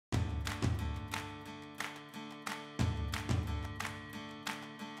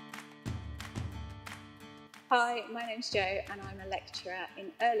Hi, my name's Jo and I'm a lecturer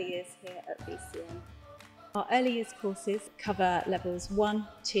in early years here at BCA. Our early years courses cover levels 1,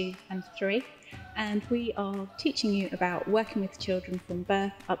 2 and 3, and we are teaching you about working with children from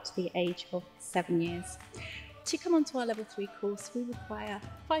birth up to the age of 7 years. To come onto our level 3 course, we require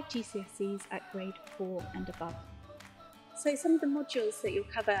 5 GCSEs at grade 4 and above. So some of the modules that you'll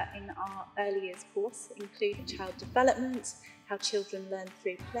cover in our early years course include child development, how children learn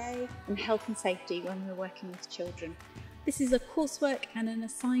through play, and health and safety when we're working with children. This is a coursework and an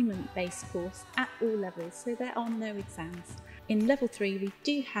assignment-based course at all levels, so there are no exams. In level 3, we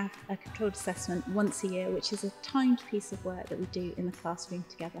do have a controlled assessment once a year, which is a timed piece of work that we do in the classroom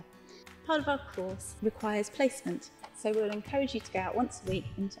together. Part of our course requires placement, so we'll encourage you to go out once a week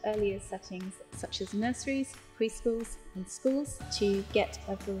into early years settings such as nurseries, preschools and schools to get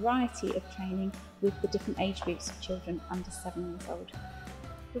a variety of training with the different age groups of children under 7 years old.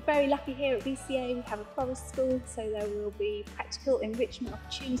 We're very lucky here at BCA, we have a forest school, so there will be practical enrichment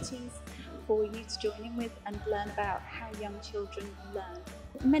opportunities for you to join in with and learn about how young children learn.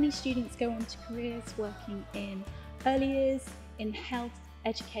 Many students go on to careers working in early years, in health,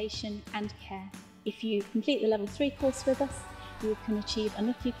 education and care. If you complete the level 3 course with us, you can achieve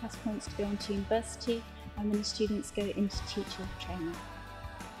enough UCAS points to go on to university, and many students go into teacher training.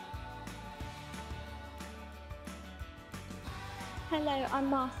 Hello, I'm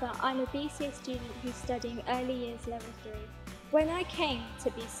Martha. I'm a BCA student who's studying early years level 3. When I came to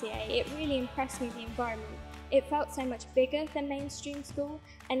BCA, it really impressed me, the environment. It felt so much bigger than mainstream school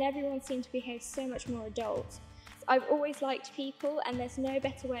and everyone seemed to behave so much more adult. I've always liked people and there's no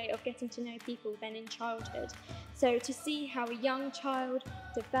better way of getting to know people than in childhood. So to see how a young child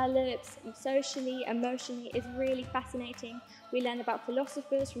develops socially, emotionally is really fascinating. We learn about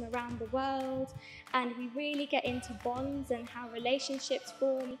philosophers from around the world and we really get into bonds and how relationships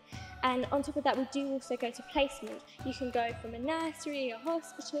form. And on top of that, we do also go to placement. You can go from a nursery, a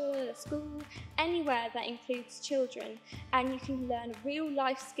hospital, a school, anywhere that includes children, and you can learn real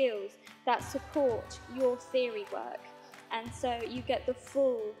life skills that support your theory work. And so you get the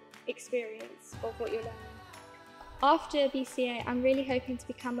full experience of what you're learning. After BCA, I'm really hoping to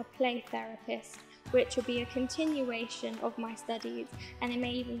become a play therapist, which will be a continuation of my studies, and it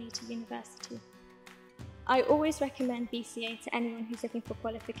may even lead to university. I always recommend BCA to anyone who's looking for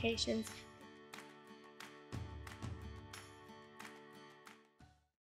qualifications